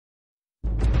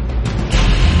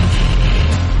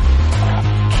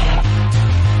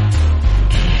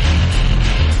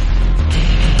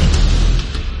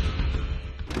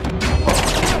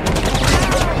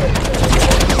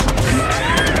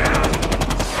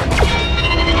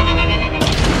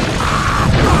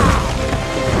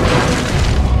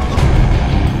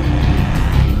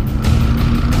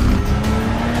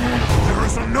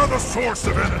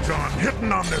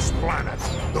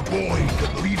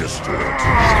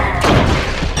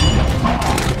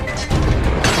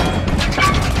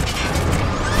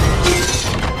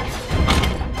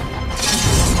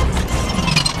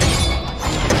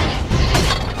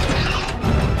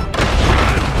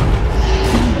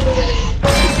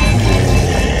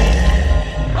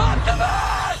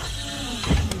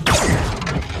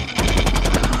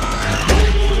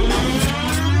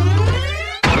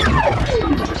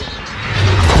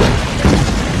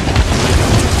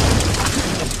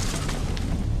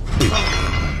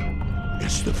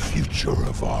Is the future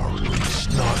of our race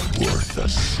not worth a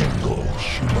single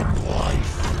human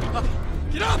life?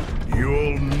 Get up!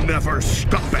 You'll never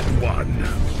stop at one.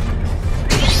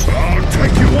 I'll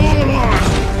take you all on!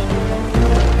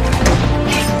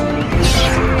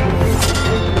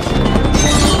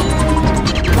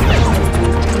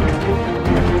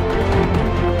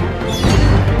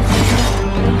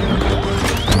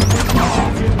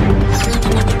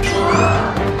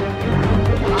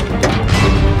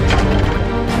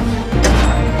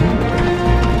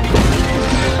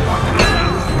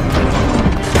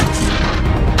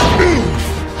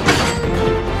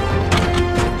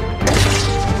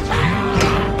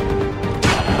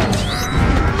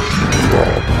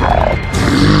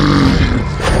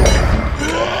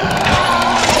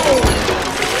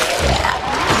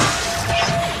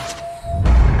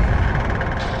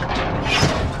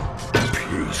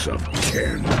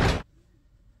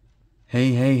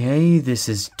 Hey, this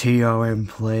is TRM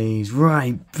Plays,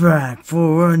 right back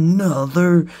for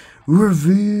another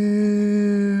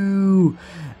review.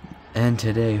 And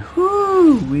today,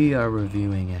 we are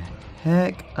reviewing a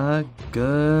heck a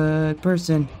good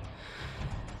person.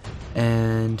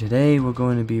 And today we're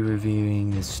going to be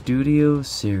reviewing the studio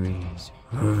series,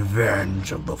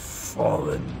 Revenge of the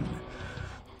Fallen.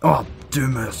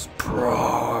 Optimus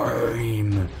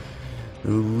Prime,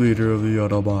 the leader of the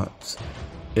Autobots,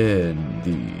 and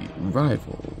the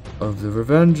rival of the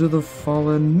Revenge of the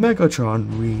Fallen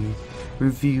Megatron we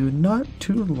reviewed not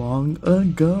too long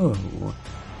ago.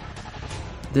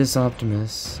 This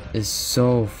Optimus is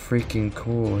so freaking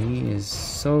cool. He is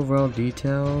so well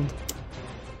detailed,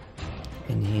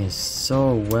 and he is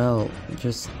so well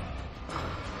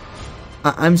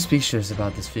I'm speechless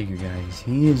about this figure, guys.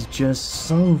 He is just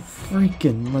so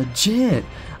freaking legit.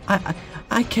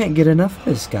 I can't get enough of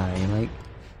this guy. Like,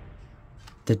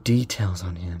 the details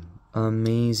on him,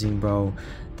 amazing, bro.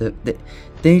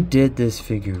 They did this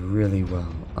figure really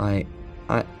well.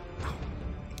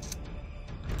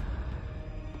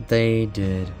 They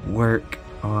did work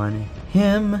on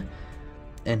him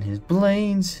and his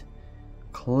blades.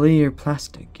 Clear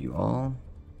plastic, you all.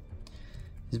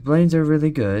 His blades are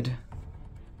really good.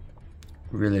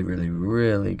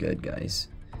 Really good, guys.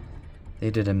 They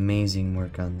did amazing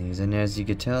work on these, and as you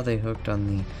could tell, they hooked on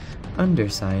the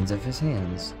undersides of his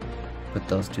hands. Put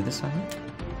those to the side.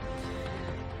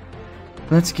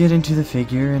 Let's get into the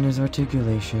figure and his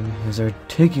articulation.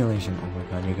 Oh my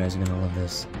god, you guys are gonna love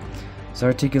this. His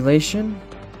articulation,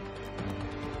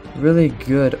 really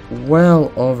good,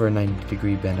 well over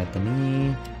 90-degree bend at the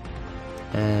knee,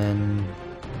 and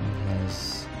he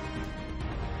has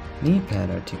knee pad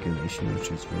articulation,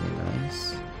 which is really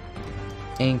nice.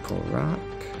 Ankle rock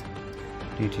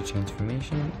due to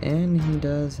transformation, and he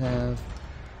does have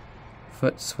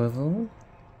foot swivel,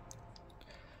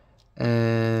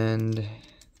 and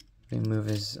we move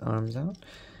his arms out.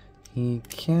 He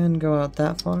can go out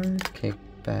that far, kick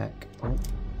back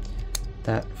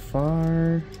that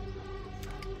far,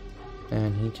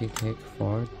 and he can kick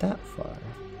forward that far.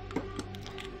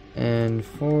 And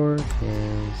for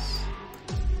his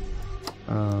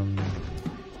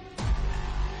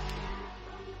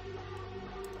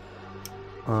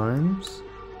arms,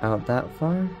 out that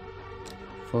far,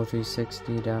 full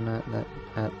 360 down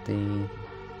at the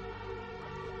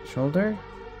shoulder,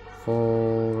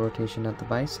 full rotation at the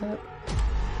bicep,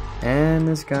 and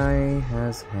this guy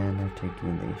has hand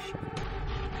articulation.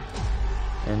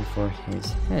 And for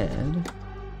his head,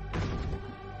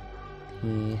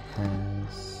 he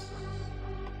has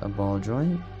a ball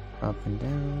joint, up and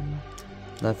down,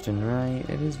 left and right.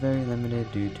 It is very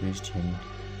limited due to his chin,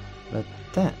 but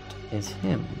that is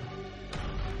him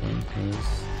in his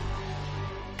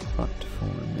butt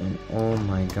form. And oh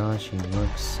my gosh, he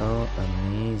looks so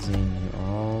amazing, you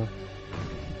all.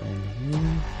 And he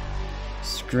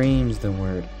screams the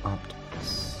word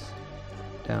Optimus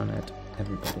down at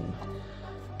everybody.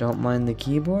 Don't mind the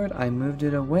keyboard, I moved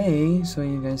it away so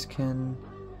you guys can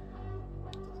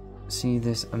see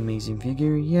this amazing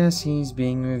figure. Yes, he's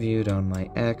being reviewed on my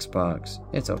Xbox.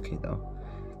 It's okay though.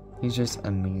 He's just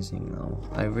amazing though.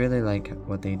 I really like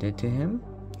what they did to him.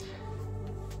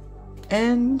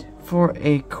 And for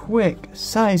a quick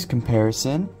size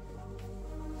comparison,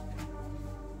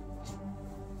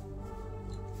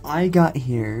 I got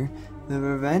here the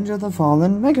Revenge of the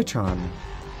Fallen Megatron.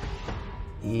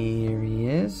 Here he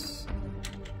is.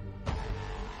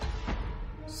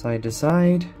 Side to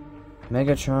side.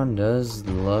 Megatron does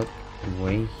look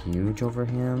way huge over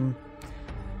him.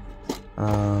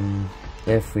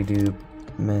 If we do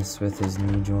mess with his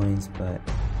knee joints, but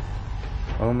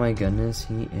oh my goodness,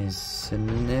 he is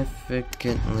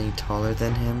significantly taller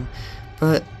than him.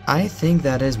 But I think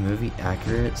that is movie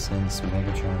accurate since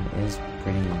Megatron is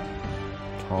pretty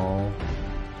tall.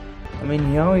 I mean,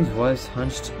 he always was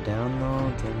hunched down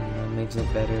though, then that makes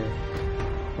it better.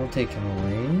 We'll take him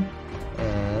away,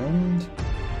 and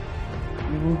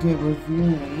we will get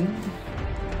reviewing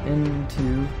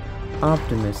into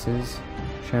Optimus's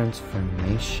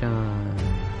transformation.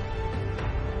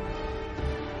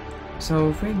 So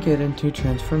if we get into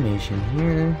transformation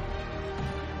here,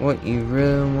 what you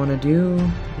really want to do,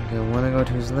 you're going to want to go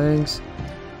to his legs,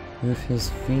 move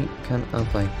his feet kind of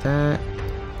up like that,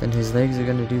 then his legs are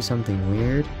going to do something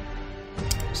weird.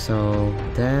 So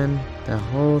then the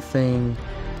whole thing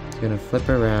is going to flip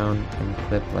around and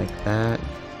flip like that.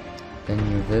 Then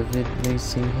you vividly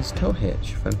see his toe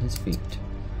hitch from his feet.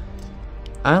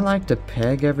 I like to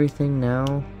peg everything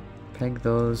now, peg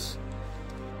those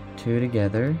two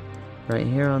together. Right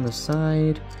here on the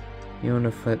side, you want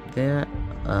to flip that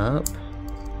up,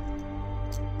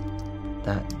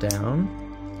 that down,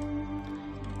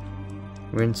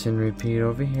 rinse and repeat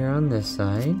over here on this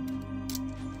side,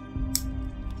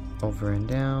 over and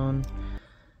down.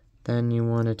 Then you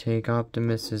want to take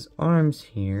Optimus's arms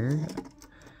here,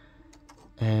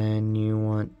 and you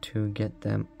want to get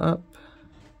them up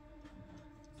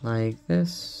like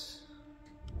this.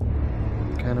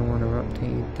 Kind of want to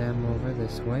rotate them over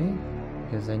this way,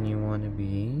 because then you want to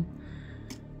be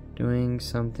doing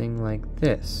something like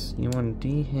this. You want to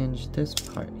dehinge this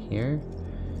part here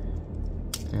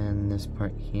and this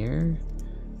part here,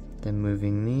 then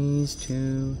moving these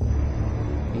two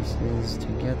pieces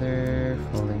together,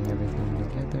 folding everything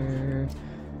together,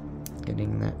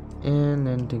 getting that in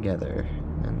and together,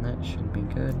 and that should be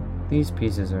good. These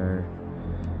pieces are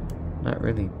not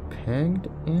really pegged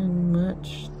in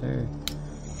much.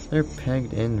 They're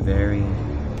pegged in very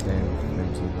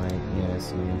flimsy like, yeah,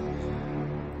 see.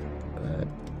 But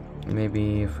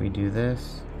maybe if we do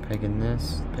this, pegging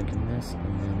this, and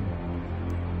then,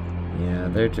 yeah,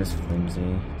 they're just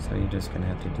flimsy, so you're just gonna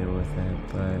have to deal with it.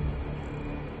 But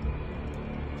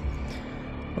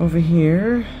over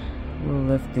here, we'll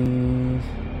lift the,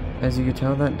 as you can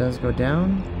tell, that does go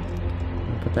down.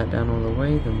 We'll put that down all the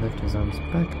way, then lift his arms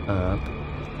back up.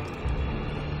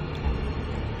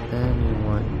 Then you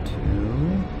want to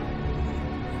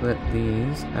flip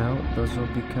these out. Those will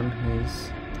become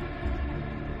his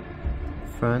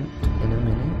front in a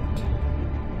minute.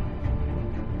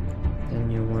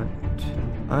 Then you want to,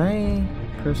 I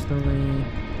personally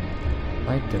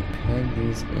like to peg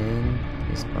these in,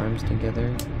 his arms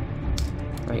together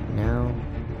right now.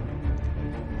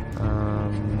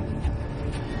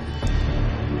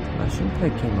 Mushroom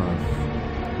peg came off.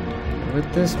 With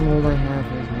this mold I have,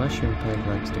 his mushroom peg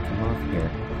likes to come off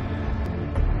here.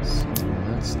 So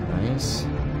that's nice.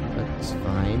 That's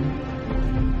fine.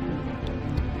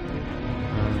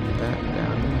 That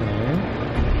down in there.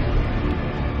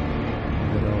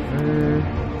 Move it over.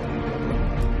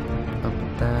 Up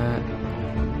with that.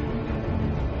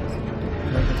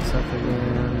 Peg itself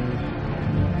again.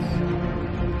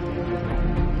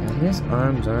 And his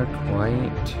arms are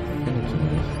quite finicky.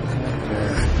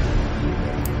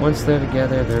 Once they're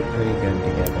together, they're pretty good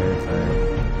together,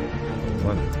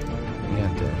 but you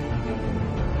have to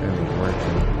really work it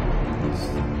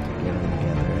to get them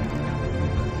together.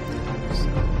 So,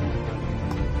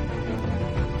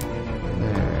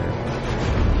 there.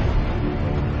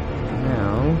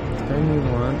 Now, then you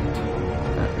want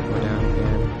that to go down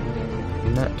again,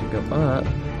 and that to go up,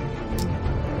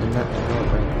 and that to go up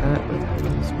like that with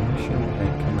this mushroom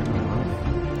peg coming off.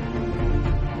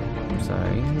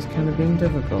 Sorry, he's kind of being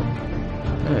difficult.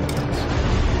 There it is.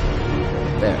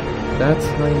 There. That's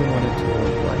how you want it to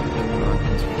look like on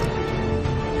his foot.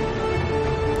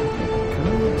 It kind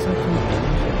of looks like an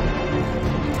angel.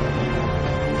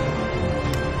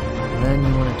 And then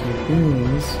you want to take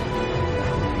these.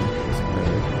 That would be his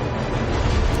bird.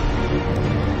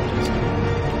 And just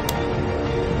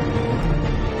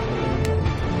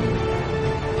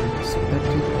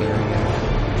expected area.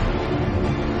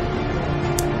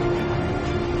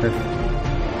 Perfect.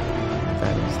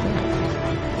 That is that.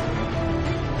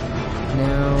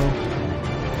 Now,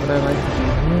 what I like to do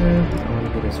here, I want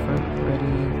to get his front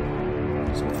ready.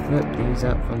 So flip these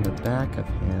out from the back of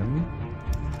him.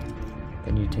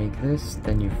 Then you take this,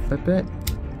 then you flip it.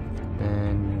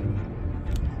 Then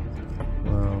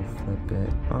you will flip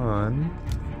it on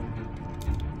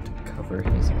to cover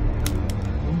his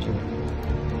engine.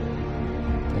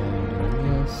 Then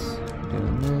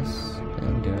doing this,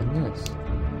 and doing this.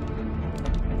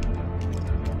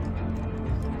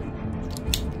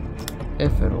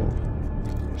 If it'll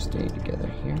stay together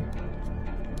here.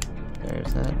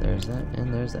 There's that,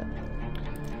 and there's that.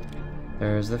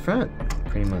 there's the front,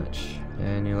 pretty much.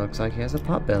 And he looks like he has a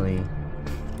pot belly.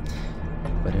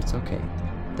 But it's okay.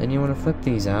 Then you want to flip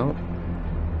these out.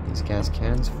 These gas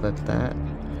cans, flip that.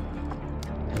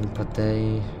 And put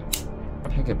the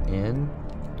pickup in.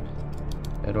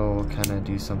 It'll kind of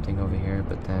do something over here,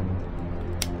 but then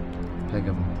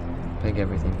peg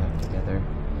everything back together.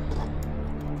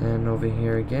 Then over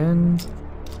here again,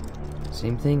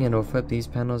 same thing, and it'll flip these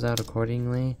panels out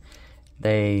accordingly.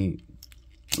 They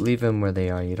leave them where they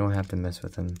are, you don't have to mess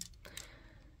with them.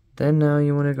 Then now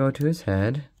you want to go to his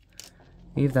head,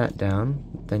 leave that down,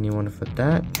 then you want to flip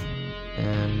that,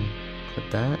 and flip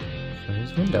that for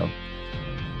his window.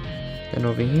 Then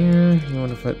over here, you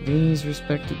want to flip these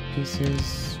respective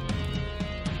pieces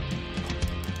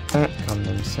back on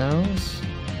themselves.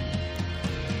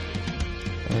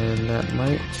 And that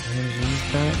might hinge these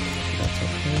back, that's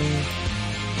okay.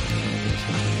 And do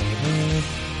something over there.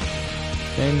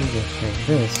 Then you just peg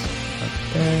this up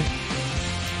there.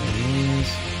 And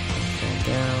these fall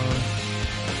down.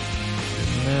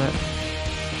 And that.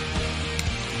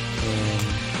 And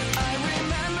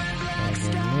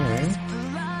in there.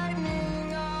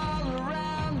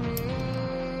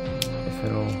 If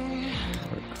it'll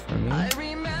work for me.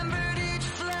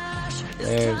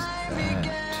 There's that.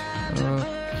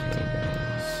 Okay,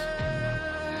 guys.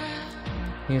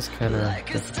 He's kind of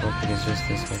difficult because just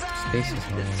this like space is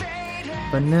long.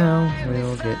 But now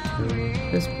we'll get to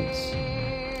this piece.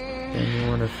 Then you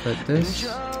want to flip this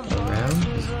around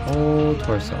his whole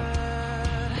torso.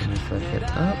 Then you flip it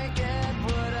up.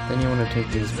 Then you want to take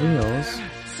these wheels,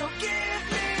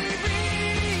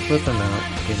 flip them out,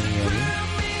 getting ready.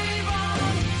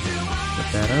 Flip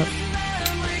that up.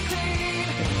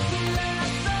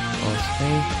 All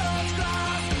stay.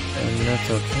 And that's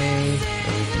okay.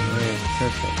 Everything there is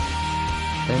perfect.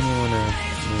 Then you want to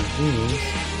move these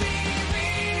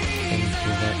into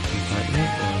that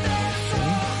compartment or that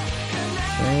string.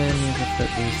 Then you can put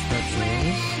these front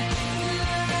wheels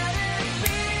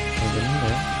over in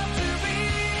there.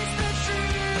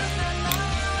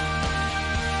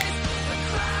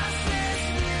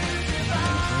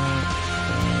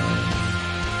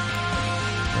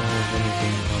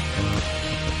 Anything popped out,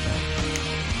 put that.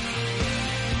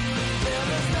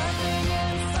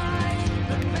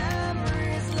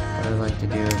 What I like to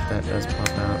do if that does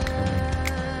pop out,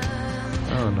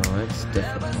 oh no, it's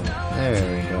difficult. There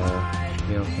we go. Should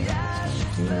be okay.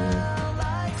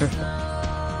 Perfect.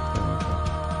 There we go.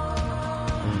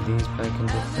 Move these back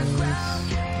into place.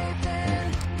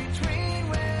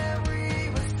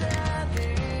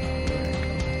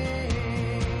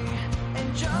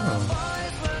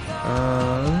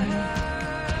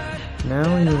 Now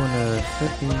you want to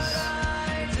fit these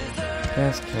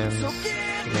gas cans right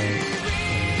there.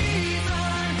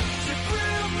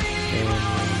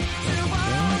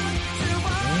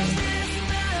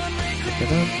 Pick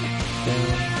it up,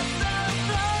 down,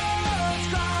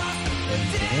 and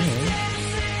today.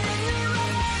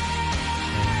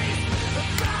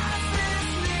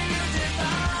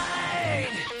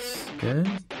 Good.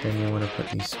 Then you want to put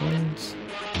these swords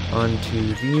onto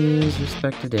these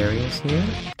respected areas here.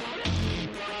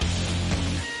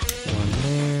 One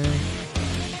there.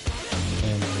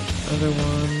 And there's the other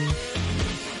one.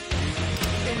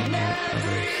 On the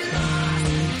other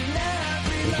side.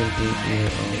 You can do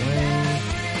either way.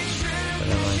 But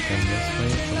I like them this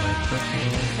way for my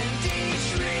personal.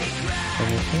 And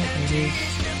it is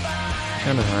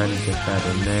kind of hard to get that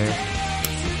in there.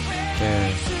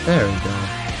 There we go.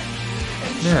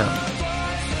 Now,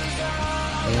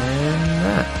 and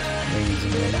that, ladies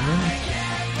and gentlemen,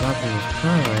 Optimus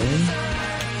Prime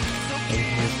in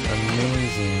his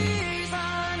amazing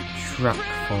truck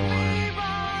form.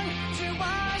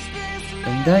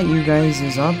 And that, you guys,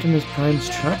 is Optimus Prime's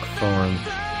truck form.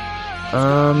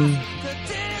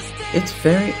 It's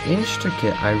very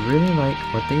intricate. I really like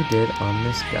what they did on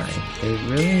this guy. They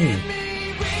really,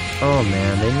 oh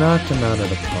man, they knocked him out of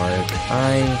the park.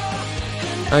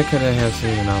 I could have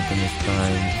seen an Optimus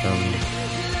Prime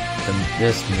from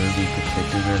this movie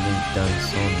particularly done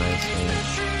so nicely.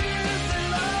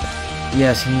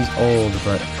 Yes, he's old,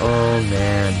 but oh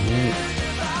man, he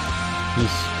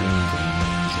screams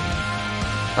amazing.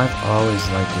 I've always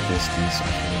liked the distance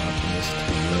of Optimus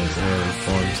too. It really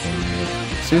forms him.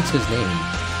 It suits his name.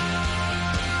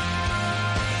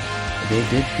 They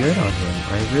did good on him.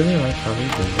 I really like how they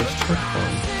did this trick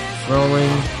form.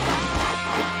 Rolling.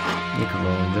 You can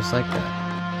roll him just like that.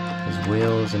 His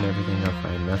wheels and everything are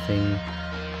fine. Nothing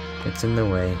gets in the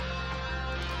way.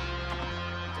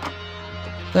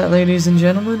 That, ladies and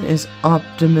gentlemen, is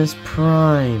Optimus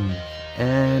Prime.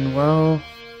 And, well,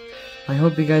 I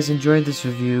hope you guys enjoyed this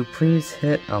review. Please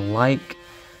hit a like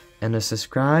and a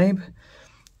subscribe.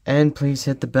 And please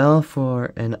hit the bell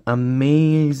for an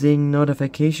amazing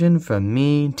notification from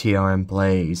me, TRM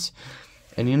Plays.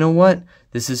 And you know what?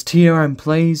 This is TRM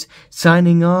Plays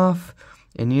signing off.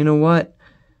 And you know what?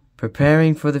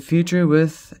 Preparing for the future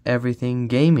with everything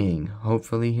gaming.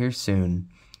 Hopefully here soon.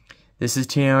 This is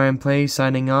TRM Plays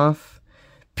signing off.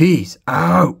 Peace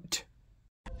out!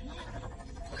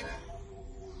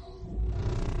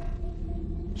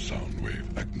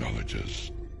 Soundwave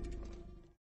acknowledges.